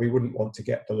before, we wouldn't want to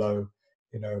get below,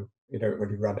 you know, you don't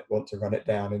really want to run it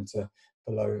down into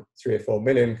below 3 or 4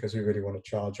 million, because we really want to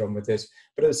charge on with this.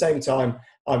 But at the same time,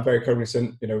 I'm very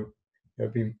cognizant,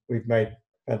 we've made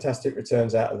fantastic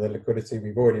returns out of the liquidity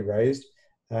we've already raised.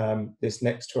 This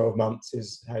next 12 months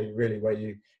is where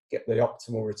you get the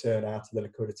optimal return out of the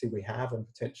liquidity we have, and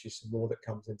potentially some more that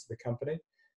comes into the company.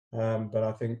 But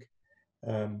I think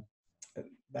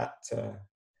that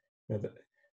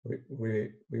we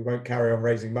won't carry on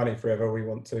raising money forever. We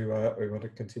want to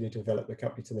continue to develop the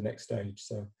company to the next stage.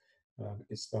 So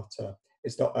it's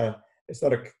not an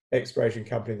exploration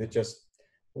company that just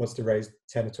wants to raise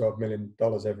 $10 or $12 million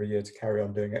every year to carry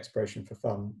on doing exploration for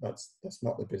fun. That's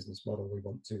not the business model. We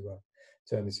want to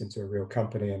turn this into a real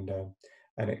company, and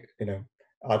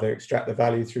either extract the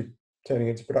value through turning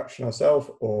into production ourselves,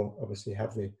 or obviously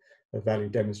have the value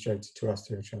demonstrated to us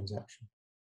through a transaction.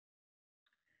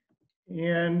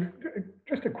 And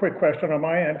just a quick question on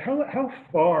my end: how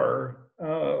far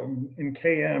in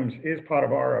kms is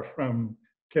Pahtavaara from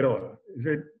Kittila? Is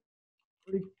it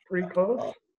pretty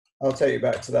close? I'll take you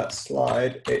back to that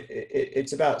slide.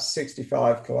 It's about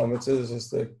 65 kilometers as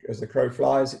the crow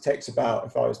flies. It takes about,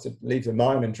 if I was to leave the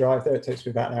mine and drive there, it takes me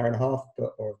about an hour and a half,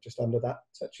 or just under that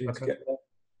actually to get there.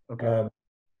 Okay.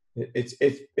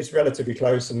 It's relatively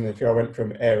close, and if I went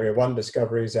from Area 1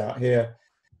 discoveries out here,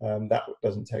 that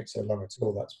doesn't take so long at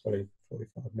all. That's probably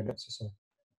 45 minutes or so.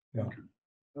 Yeah.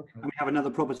 Okay. And we have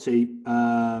another property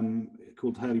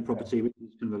called Hurley Property, which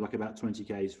is kind of like about 20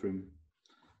 k's from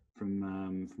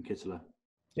Kittila.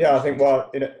 Yeah, I think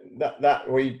that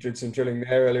we did some drilling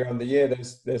there earlier on the year.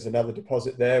 There's another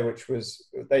deposit there, which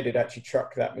they did actually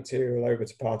truck that material over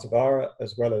to Pahtavaara,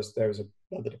 as well as there was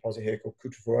another deposit here called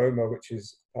Kutuvuoma, which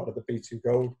is part of the B2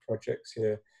 Gold projects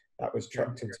here. That was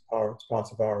trucked into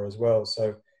Pahtavaara as well.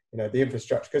 So the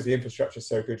infrastructure, because the infrastructure is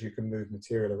so good, you can move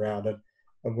material around,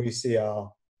 and we see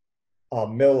our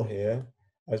mill here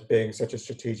as being such a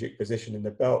strategic position in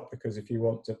the belt, because if you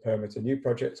want to permit a new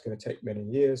project, it's going to take many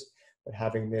years. But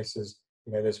having this as,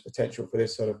 there's potential for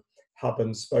this sort of hub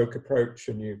and spoke approach,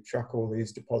 and you truck all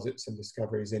these deposits and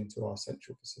discoveries into our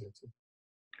central facility.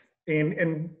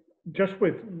 And just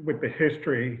with the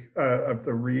history of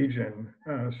the region,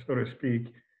 so to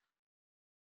speak,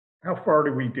 how far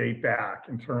do we date back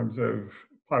in terms of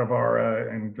Pahtavaara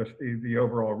and just the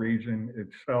overall region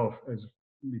itself as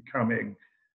becoming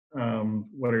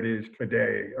what it is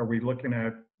today? Are we looking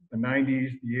at the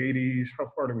 90s, the 80s?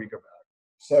 How far do we go back?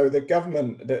 So the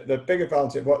government, the big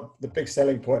advantage, the big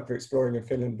selling point for exploring in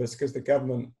Finland was because the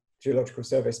government geological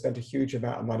survey spent a huge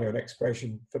amount of money on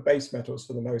exploration for base metals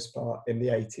for the most part in the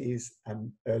 80s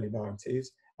and early 90s.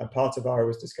 And Pahtavaara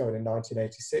was discovered in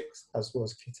 1986, as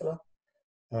was Kittila,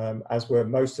 as were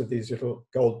most of these little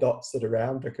gold dots that are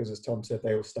around, because as Tom said,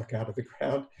 they all stuck out of the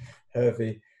ground.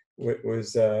 Hervey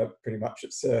was pretty much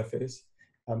at surface.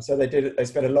 So they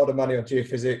spent a lot of money on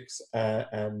geophysics,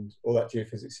 and all that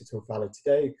geophysics is still valid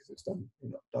today, because it's not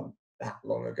done that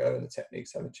long ago, and the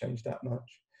techniques haven't changed that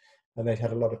much. And they'd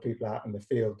had a lot of people out in the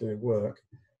field doing work.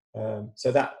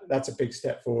 So that's a big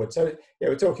step forward. So yeah,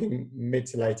 we're talking mid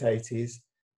to late 80s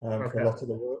for a lot of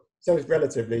the work. So it's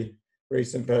relatively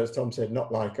recent, but as Tom said,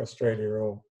 not like Australia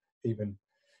or even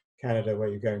Canada, where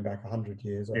you're going back 100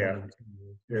 years or 110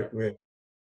 years.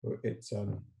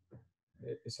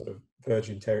 It's sort of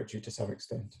virgin territory to some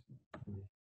extent.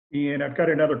 And I've got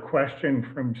another question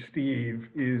from Steve.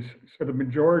 So the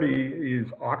majority is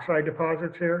oxide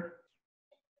deposits here?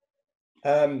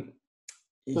 Sorry,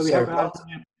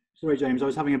 James. I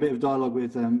was having a bit of dialogue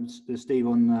with Steve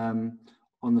on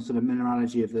the sort of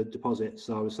mineralogy of the deposits.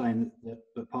 So I was saying that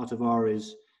Pahtavaara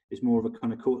is more of a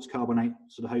kind of quartz carbonate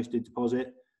sort of hosted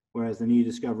deposit, whereas the new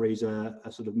discoveries are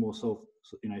sort of more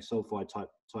sulfide type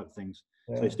things.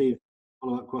 Yeah. So Steve,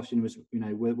 follow-up question was,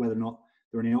 whether or not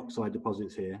there are any oxide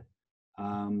deposits here.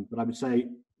 But I would say,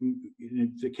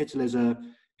 the Kittila is a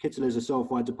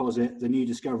sulfide deposit. The new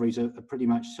discoveries are pretty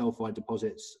much sulfide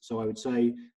deposits. So I would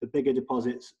say the bigger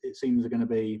deposits, it seems, are going to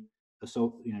be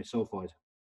sulfide.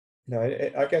 No,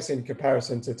 I guess in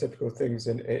comparison to typical things,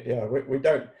 and we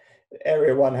don't.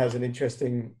 Area 1 has an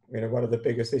interesting, one of the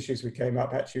biggest issues we came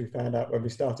up. Actually, we found out when we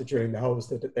started drilling the holes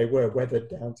that they were weathered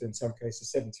down to, in some cases,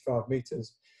 75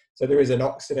 meters. So there is an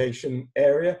oxidation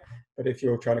area, but if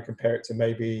you're trying to compare it to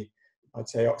maybe, I'd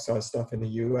say, oxide stuff in the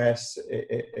US,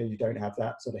 you don't have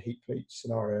that sort of heap leach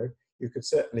scenario. You could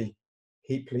certainly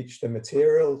heap leach the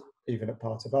material, even at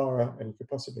Pahtavaara, and you could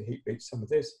possibly heap leach some of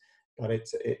this, but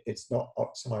it's not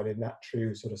oxide in that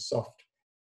true sort of soft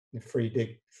free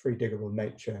diggable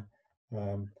nature.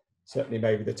 Certainly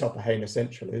maybe the top of Hainer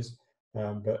Central is,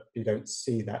 but you don't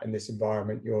see that in this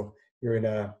environment. You're in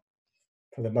a,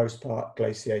 for the most part,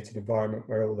 glaciated environment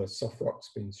where all the soft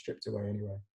rock's been stripped away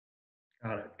anyway.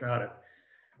 Got it.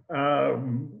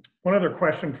 One other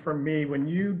question from me: when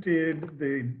you did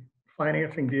the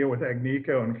financing deal with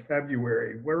Agnico in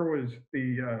February, where was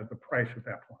the price at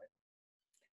that point?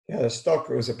 Yeah, the stock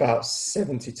was about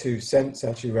 72 cents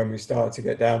actually when we started to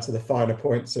get down to the finer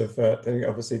points of.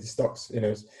 Obviously, the stocks,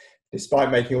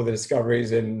 despite making all the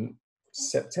discoveries in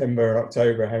September,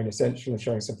 October, Hainer Central, and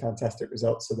showing some fantastic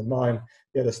results of the mine,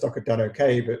 yeah, the stock had done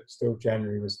okay, but still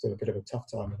January was still a bit of a tough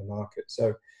time in the market.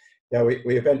 So, yeah,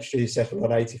 we eventually settled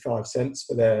on 85 cents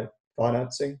for their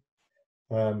financing,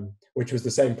 which was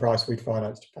the same price we'd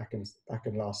financed back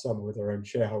in last summer with our own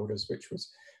shareholders, which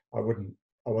was I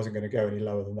wasn't going to go any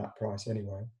lower than that price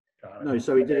anay. No,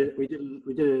 so we did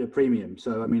it at a premium.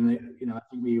 So I mean, I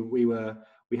think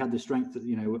we had the strength that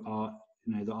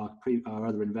our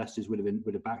other investors would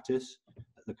have backed us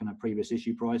at the kind of previous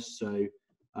issue price. So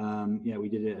yeah, we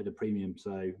did it at a premium.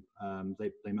 So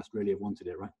they must really have wanted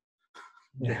it, right?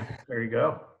 Yeah, there you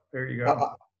go.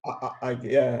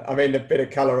 Yeah, I mean, a bit of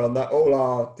color on that. All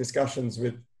our discussions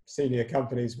with senior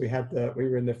companies, we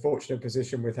were in the fortunate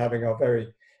position with having our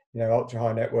very ultra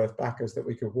high net worth backers that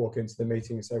we could walk into the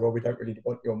meeting and say, well, we don't really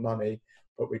want your money,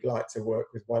 but we'd like to work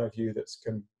with one of you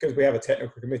because we have a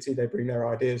technical committee, they bring their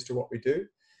ideas to what we do.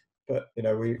 But,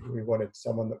 we wanted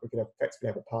someone that we could effectively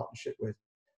have a partnership with.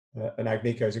 And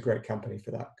Agnico is a great company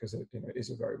for that because it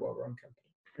is a very well-run company.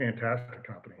 Fantastic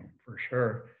company, for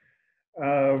sure.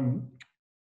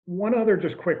 One other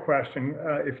just quick question.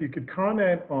 If you could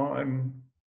comment on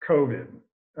COVID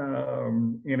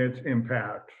and its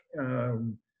impact,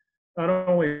 not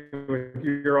only with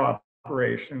your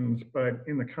operations, but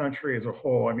in the country as a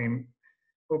whole. I mean,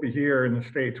 over here in the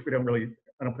States, I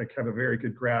don't think have a very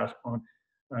good grasp on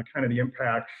kind of the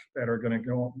impacts that are going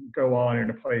to go on in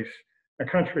a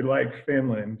country like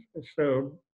Finland.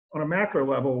 So on a macro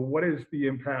level, what is the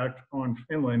impact on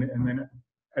Finland? And then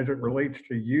as it relates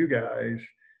to you guys,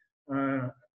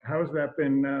 how has that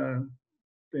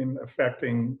been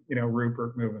affecting,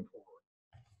 Rupert moving forward?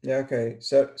 Yeah, okay.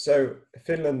 So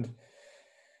Finland,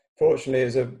 fortunately,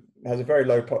 has a very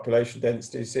low population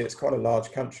density. See, it's quite a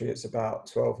large country. It's about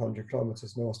 1,200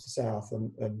 kilometers north to south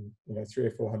and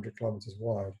 300 or 400 kilometers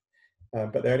wide.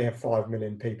 But they only have 5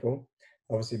 million people.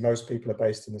 Obviously, most people are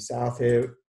based in the south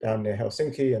here, down near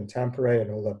Helsinki and Tampere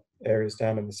and all the areas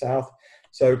down in the south.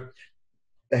 So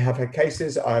they have had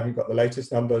cases. I haven't got the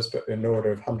latest numbers, but in the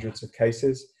order of hundreds of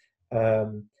cases.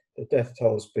 The death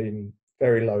toll's been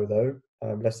very low, though,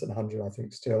 less than 100, I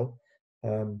think, still.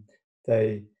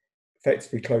 They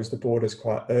effectively closed the borders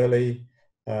quite early.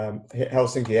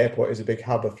 Helsinki Airport is a big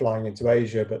hub of flying into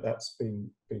Asia, but that's been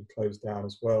closed down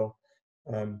as well.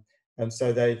 And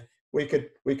so we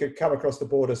could come across the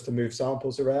borders to move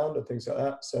samples around and things like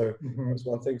that. So that's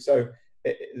one thing. So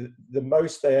the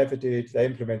most they ever did, they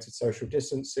implemented social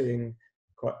distancing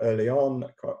quite early on,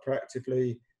 quite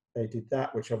proactively. They did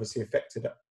that, which obviously affected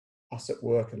us at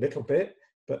work a little bit,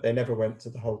 but they never went to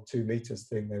the whole 2 meters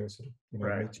thing. They were sort of,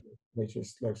 meter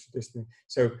social distancing.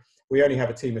 So we only have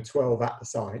a team of 12 at the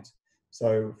site.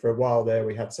 So for a while there,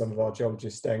 we had some of our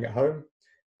geologists staying at home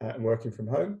and working from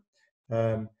home.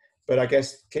 But I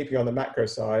guess keeping on the macro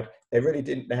side, they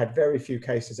had very few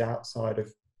cases outside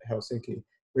of Helsinki.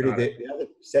 Really, the other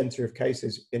center of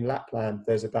cases in Lapland,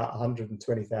 there's about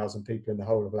 120,000 people in the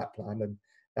whole of Lapland, and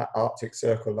that Arctic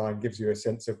Circle line gives you a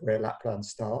sense of where Lapland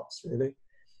starts, really.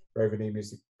 Rovaniemi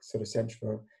is the sort of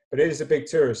central, but it is a big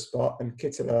tourist spot, and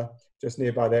Kittila, just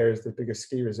nearby there, is the biggest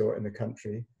ski resort in the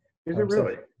country. Is it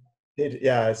really?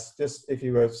 Yeah, it's just, if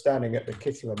you were standing at the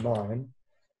Kittila mine,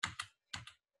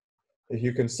 if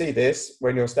you can see this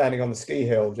when you're standing on the ski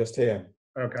hill just here.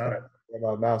 Oh, got it.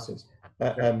 Where my mouse is.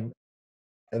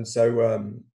 And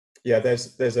so, yeah,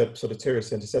 there's a sort of tourist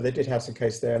center. So they did have some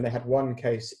cases there, and they had one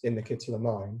case in the Kittila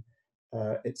mine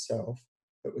itself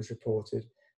that was reported.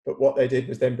 But what they did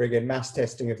was then bring in mass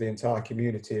testing of the entire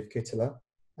community of Kittila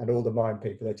and all the mine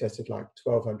people. They tested like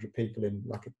 1,200 people in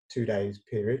like a 2 days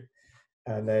period.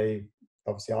 And they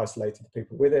obviously isolated the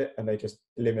people with it, and they just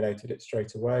eliminated it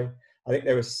straight away. I think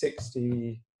there was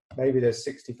 65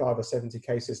 or 70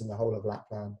 cases in the whole of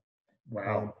Lapland.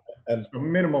 Wow. And so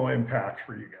minimal impact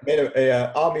for you guys.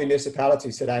 Our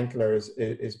municipality, St. Ankara,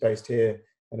 is based here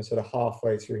and is sort of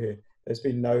halfway through here. There's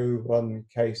been no one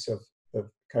case of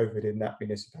COVID in that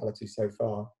municipality so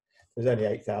far. There's only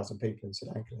 8,000 people in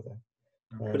St. Ankara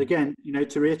there. But again,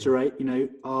 to reiterate,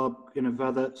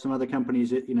 some other companies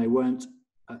that, weren't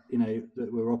that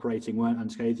were operating weren't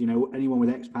unscathed. Anyone with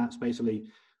expats, basically,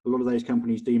 a lot of those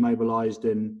companies demobilized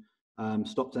and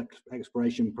stopped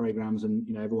exploration programs,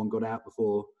 and everyone got out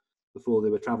before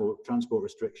there were transport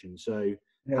restrictions. So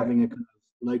having a kind of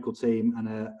local team and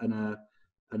a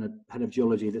head of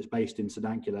geology that's based in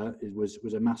Sedankula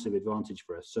was a massive advantage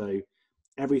for us. So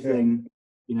everything,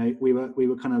 we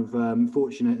were kind of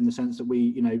fortunate in the sense that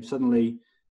we, suddenly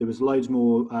there was loads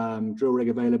more drill rig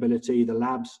availability. The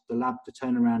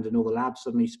turnaround in all the labs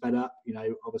suddenly sped up.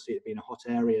 Obviously it being a hot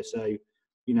area, so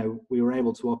we were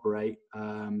able to operate,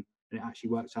 and it actually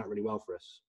worked out really well for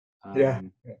us. Yeah.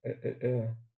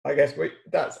 I guess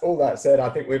that's all that said. I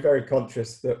think we're very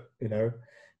conscious that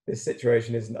this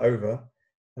situation isn't over.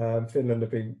 Finland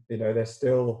have been, they're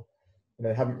still,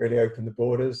 they haven't really opened the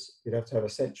borders. You'd have to have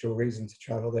essential reason to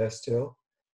travel there still,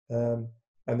 and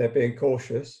they're being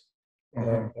cautious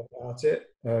about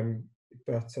it.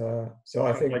 So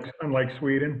I think, unlike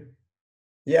Sweden.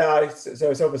 Yeah, so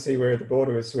it's obviously we're at the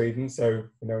border with Sweden, so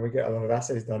we get a lot of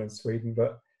assays done in Sweden.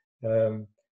 But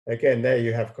again, there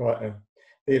you have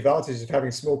the advantage of having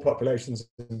small populations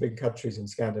in big countries in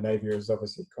Scandinavia is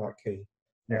obviously quite key.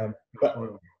 And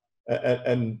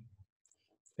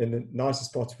in the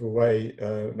nicest possible way,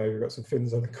 maybe we've got some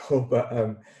Finns on the call, but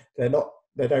they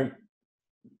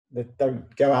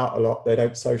don't go out a lot. They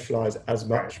don't socialise as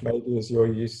much, maybe, as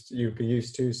you'd be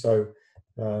used to. So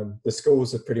the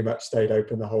schools have pretty much stayed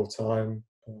open the whole time,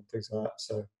 things like that.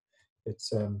 So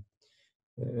it's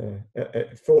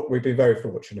we've been very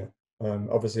fortunate.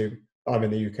 Obviously, I'm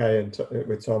in the UK and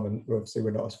with Tom, and obviously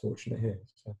we're not as fortunate here.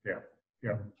 So.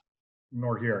 Yeah.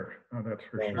 Nor here, that's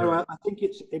for sure. No, I think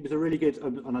it was a really good,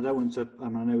 and I don't want to. I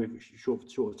know we're short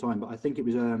of time, but I think it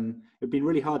was. It'd been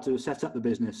really hard to set up the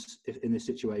business in this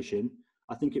situation.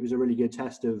 I think it was a really good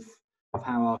test of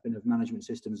how our kind of management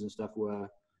systems and stuff were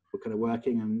kind of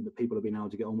working, and the people have been able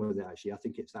to get on with it. Actually, I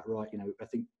think it's that right. I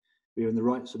think we were in the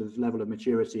right sort of level of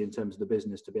maturity in terms of the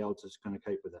business to be able to kind of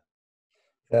cope with it.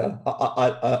 Yeah,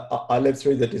 I lived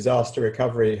through the disaster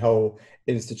recovery whole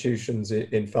institutions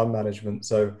in fund management.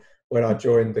 So when I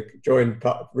joined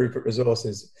Rupert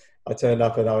Resources, I turned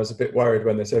up and I was a bit worried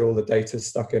when they said all the data's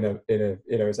stuck in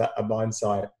is at a mine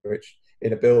site, which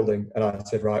in a building. And I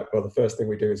said, right, well, the first thing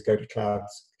we do is go to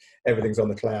clouds. Everything's on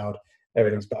the cloud.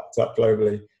 Everything's backed up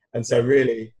globally. And so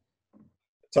really,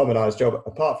 Tom and I's job,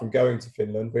 apart from going to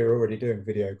Finland, we were already doing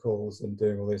video calls and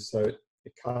doing all this. So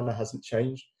it kind of hasn't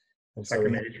changed. And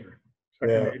Second nature.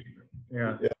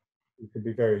 Yeah.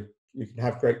 You can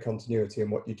have great continuity in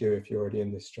what you do if you're already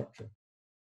in this structure.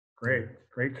 Great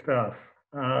stuff.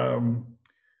 Well,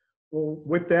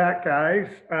 with that, guys,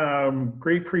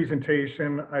 great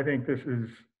presentation. I think this is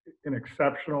an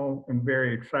exceptional and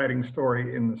very exciting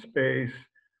story in the space.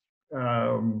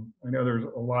 I know there's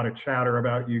a lot of chatter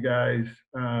about you guys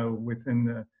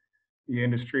within the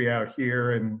industry out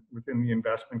here and within the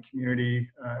investment community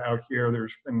out here.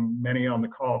 There's been many on the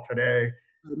call today.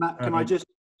 Matt, can I just,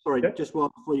 just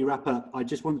before you wrap up, I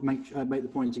just want to make the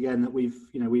point again that we've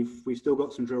still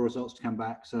got some drill results to come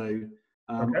back. So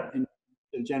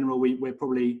in general, we're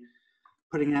probably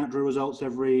putting out drill results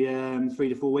every 3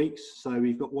 to 4 weeks. So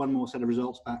we've got one more set of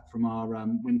results back from our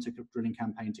winter drilling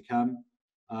campaign to come.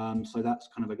 So that's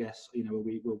kind of, I guess,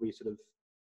 we'll be sort of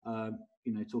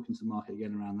talking to the market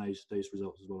again around those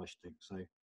results as well, I should think. So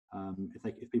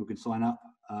if people can sign up,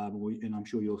 and I'm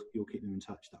sure you'll keep them in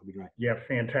touch, that would be great. Yeah,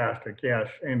 fantastic. Yes,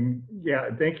 and yeah,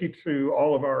 thank you to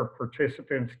all of our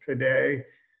participants today.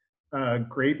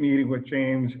 Great meeting with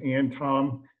James and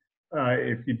Tom.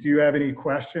 If you do have any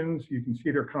questions, you can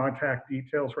see their contact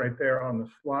details right there on the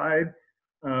slide.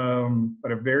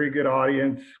 But a very good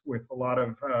audience with a lot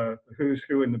of the who's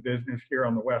who in the business here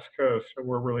on the West Coast. So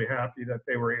we're really happy that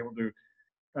they were able to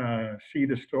see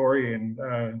the story and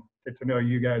get to know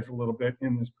you guys a little bit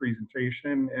in this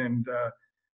presentation. And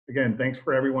again, thanks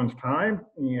for everyone's time.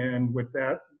 And with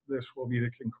that, this will be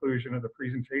the conclusion of the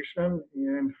presentation.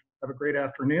 And have a great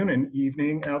afternoon and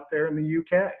evening out there in the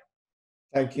UK.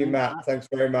 Thank you, Matt. Thanks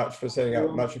very much for setting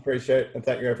up. Much appreciated. And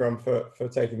thank you, everyone, for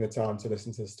taking the time to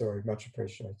listen to the story. Much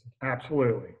appreciated.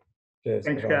 Absolutely. Cheers.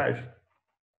 Thanks, guys.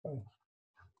 Bye.